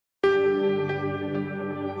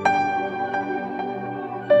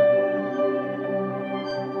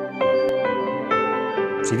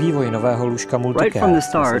Right from the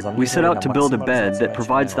start, we set out to build a bed that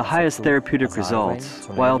provides the highest therapeutic results,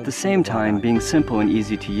 while at the same time being simple and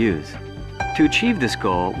easy to use. To achieve this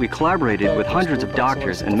goal, we collaborated with hundreds of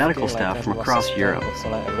doctors and medical staff from across Europe.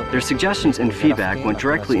 Their suggestions and feedback went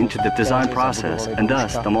directly into the design process, and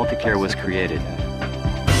thus the Multicare was created.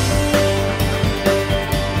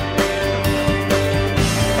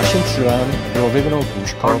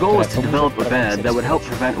 Our goal was to develop a bed that would help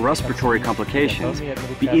prevent respiratory complications,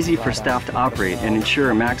 be easy for staff to operate, and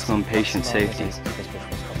ensure maximum patient safety.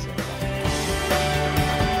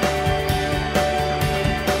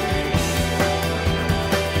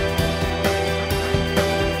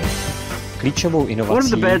 One of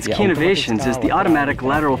the bed's key innovations is the automatic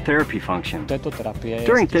lateral therapy function.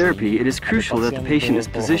 During therapy, it is crucial that the patient is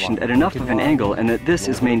positioned at enough of an angle and that this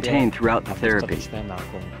is maintained throughout the therapy.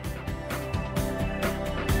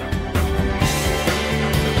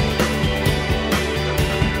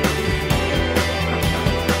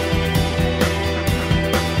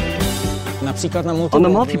 On the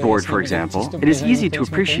multi-board, for example, it is easy to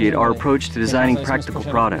appreciate our approach to designing practical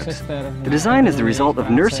products. The design is the result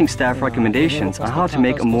of nursing staff recommendations on how to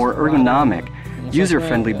make a more ergonomic,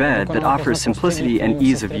 user-friendly bed that offers simplicity and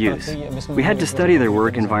ease of use. We had to study their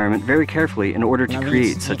work environment very carefully in order to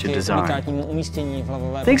create such a design.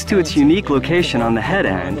 Thanks to its unique location on the head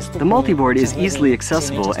end, the multi-board is easily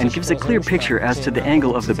accessible and gives a clear picture as to the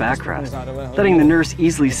angle of the backrest, letting the nurse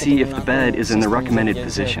easily see if the bed is in the recommended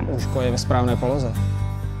position.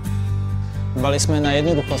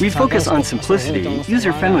 We focus on simplicity,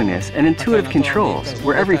 user-friendliness, and intuitive controls,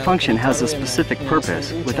 where every function has a specific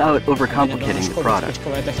purpose without overcomplicating the product.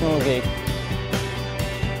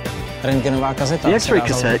 The X-ray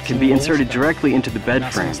cassette can be inserted directly into the bed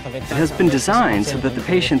frame. It has been designed so that the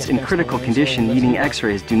patients in critical condition needing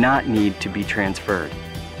X-rays do not need to be transferred.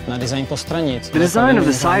 The design of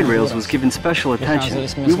the side rails was given special attention.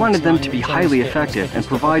 We wanted them to be highly effective and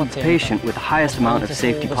provide the patient with the highest amount of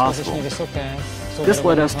safety possible. This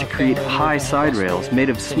led us to create high side rails made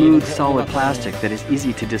of smooth, solid plastic that is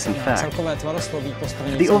easy to disinfect.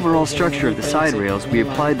 For the overall structure of the side rails, we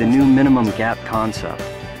applied the new minimum gap concept.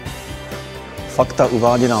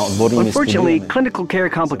 Unfortunately, clinical care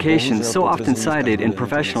complications so often cited in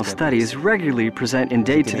professional studies regularly present in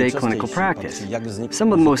day-to-day clinical practice.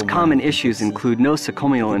 Some of the most common issues include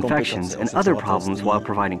nosocomial infections and other problems while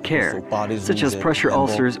providing care, such as pressure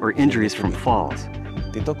ulcers or injuries from falls.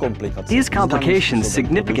 These complications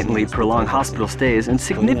significantly prolong hospital stays and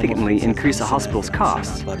significantly increase a hospital's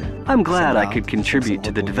costs. I'm glad I could contribute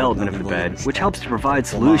to the development of the bed, which helps to provide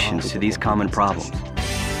solutions to these common problems.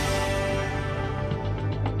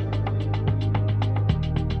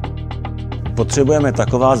 We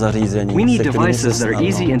need devices that are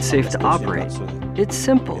easy and safe to operate. It's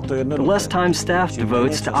simple. The less time staff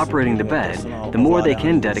devotes to operating the bed, the more they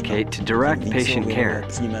can dedicate to direct patient care.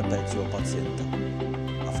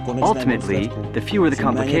 Ultimately, the fewer the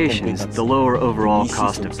complications, the lower overall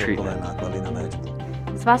cost of treatment.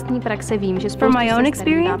 From my own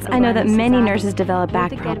experience, I know that many nurses develop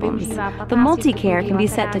back problems. The Multicare can be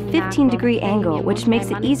set to 15-degree angle, which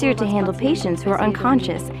makes it easier to handle patients who are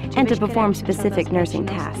unconscious and to perform specific nursing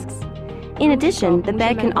tasks. In addition, the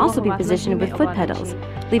bed can also be positioned with foot pedals,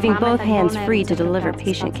 leaving both hands free to deliver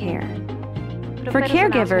patient care. For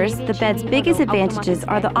caregivers, the bed's biggest advantages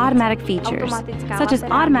are the automatic features, such as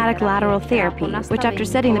automatic lateral therapy, which after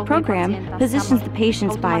setting the program, positions the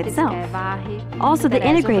patients by itself. Also the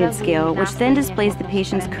integrated scale, which then displays the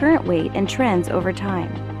patient's current weight and trends over time.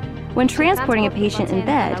 When transporting a patient in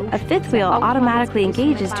bed, a fifth wheel automatically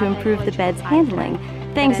engages to improve the bed's handling,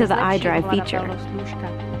 thanks to the iDrive feature.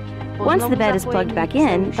 Once the bed is plugged back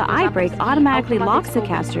in, the iBrake automatically locks the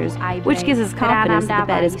casters, which gives us confidence that the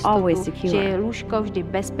bed is always secure. The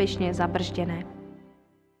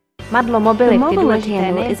mobile lift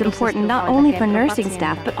handle is important not only for nursing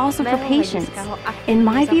staff, but also for patients. In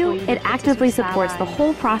my view, it actively supports the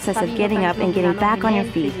whole process of getting up and getting back on your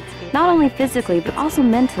feet, not only physically, but also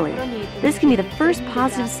mentally. This can be the first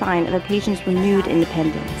positive sign of a patient's renewed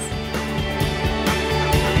independence.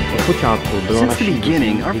 Since the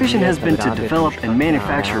beginning, our vision has been to develop and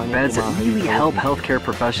manufacture beds that really help healthcare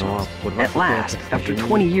professionals. At last, after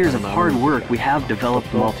 20 years of hard work, we have developed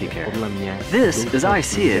Multicare. This, as I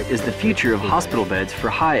see it, is the future of hospital beds for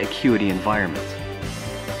high acuity environments.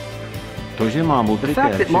 The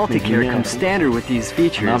fact that Multicare comes standard with these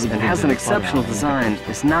features and has an exceptional design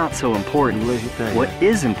is not so important. What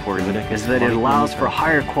is important is that it allows for a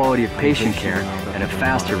higher quality of patient care and a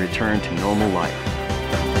faster return to normal life.